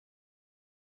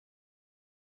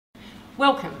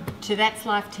Welcome to That's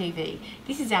Life TV.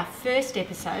 This is our first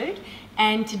episode,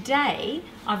 and today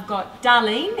I've got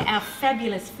Darlene, our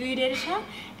fabulous food editor,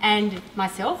 and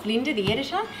myself, Linda, the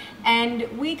editor, and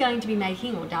we're going to be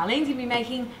making, or Darlene's going to be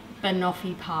making,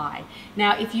 Banoffee Pie.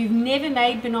 Now, if you've never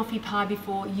made Banoffee Pie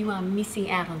before, you are missing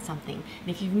out on something. And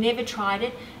if you've never tried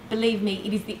it, believe me,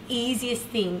 it is the easiest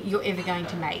thing you're ever going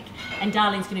to make. And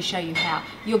Darlene's going to show you how.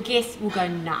 Your guests will go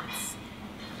nuts.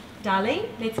 Darlene,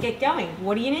 let's get going.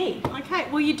 What do you need? Okay,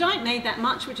 well you don't need that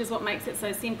much, which is what makes it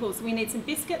so simple. So we need some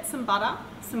biscuits, some butter,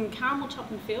 some caramel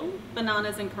chop and fill,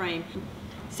 bananas and cream.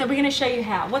 So we're going to show you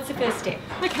how. What's the first step?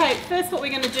 Okay, first what we're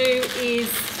going to do is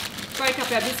break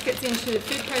up our biscuits into the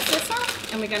food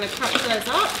processor, and we're going to crush those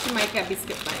up to make our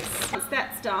biscuit base. Once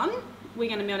that's done, we're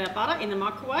going to melt our butter in the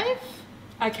microwave.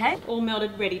 Okay. All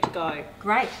melted, ready to go.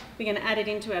 Great. We're going to add it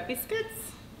into our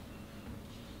biscuits.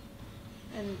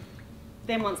 And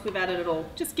then once we've added it all,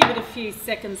 just give it a few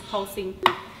seconds pulsing.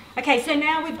 Okay, so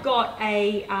now we've got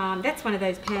a, that's one of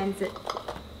those pans that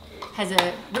has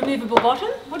a removable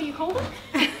bottom. What do you call it?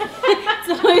 It's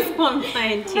a loose bottom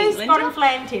flan tin. Loose bottom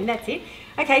flan tin, that's it.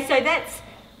 Okay, so that's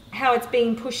how it's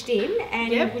being pushed in,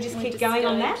 and yep, we'll just keep going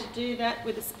on that. To do that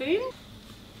with a spoon.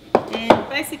 And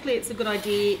basically it's a good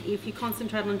idea if you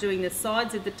concentrate on doing the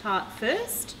sides of the tart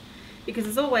first, because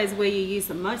it's always where you use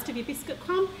the most of your biscuit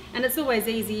crumb, and it's always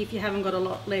easy if you haven't got a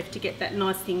lot left to get that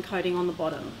nice thin coating on the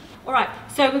bottom. All right,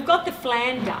 so we've got the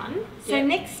flan done. So yep.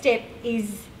 Next step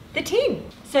is the tin.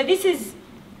 So this is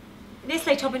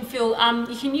Nestle Top and Fill.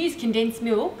 You can use condensed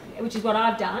milk, which is what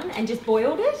I've done, and just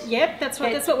boiled it. Yep, that's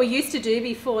right. That's what we used to do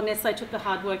before Nestle took the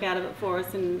hard work out of it for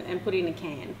us and put it in a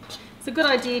can. It's a good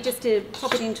idea just to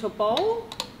pop it into a bowl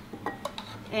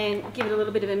and give it a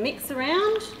little bit of a mix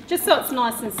around, just so it's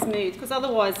nice and smooth, because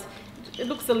otherwise it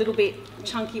looks a little bit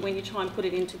chunky when you try and put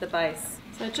it into the base.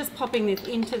 So just popping this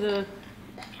into the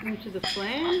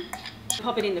flan.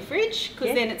 Pop it in the fridge,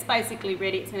 because then it's basically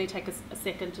ready. It's going to take a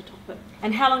second to top it.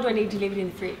 And how long do I need to leave it in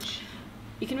the fridge?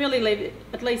 You can really leave it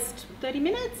at least 30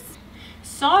 minutes.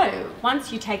 So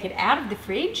once you take it out of the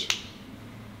fridge,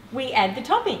 we add the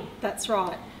topping. That's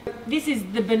right. This is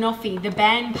the banoffee, the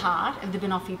ban part of the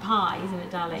banoffee pie, isn't it,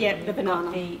 Darlene? Yep, the banana.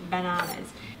 Got the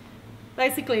bananas.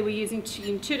 Basically, we're using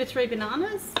 2 to 3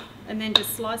 bananas, and then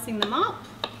just slicing them up,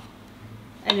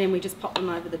 and then we just pop them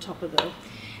over the top of the...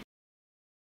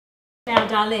 Now,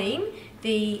 Darlene,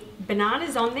 the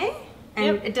banana's on there,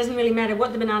 and it doesn't really matter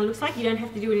what the banana looks like. You don't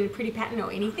have to do it in a pretty pattern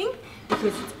or anything,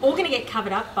 because it's all going to get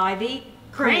covered up by the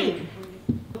cream.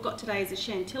 What we've got today is a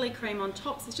chantilly cream on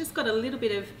top, so it's just got a little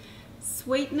bit of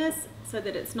sweetness, so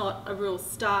that it's not a real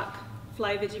stark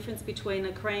flavour difference between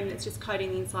a cream that's just coating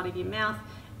the inside of your mouth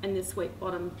and the sweet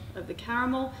bottom of the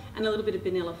caramel, and a little bit of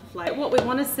vanilla for flavour. What we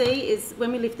want to see is,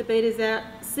 when we lift the beaters out,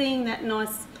 seeing that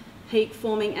nice heat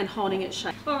forming and holding its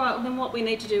shape. Alright, well then what we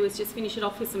need to do is just finish it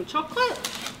off with some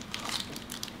chocolate.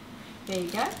 There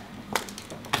you go.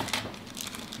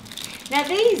 Now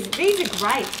these are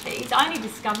great. These, I only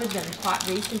discovered them quite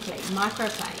recently,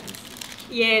 microplanes.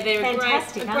 Yeah, they're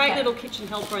fantastic, a great little kitchen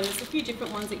helper, and there's a few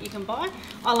different ones that you can buy.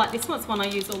 I like this one, it's one I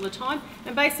use all the time.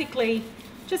 And basically,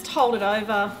 just hold it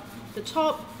over the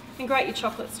top and grate your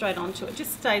chocolate straight onto it.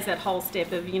 Just saves that whole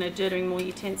step of, dirting more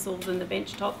utensils and the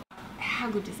bench top. How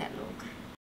good does that look?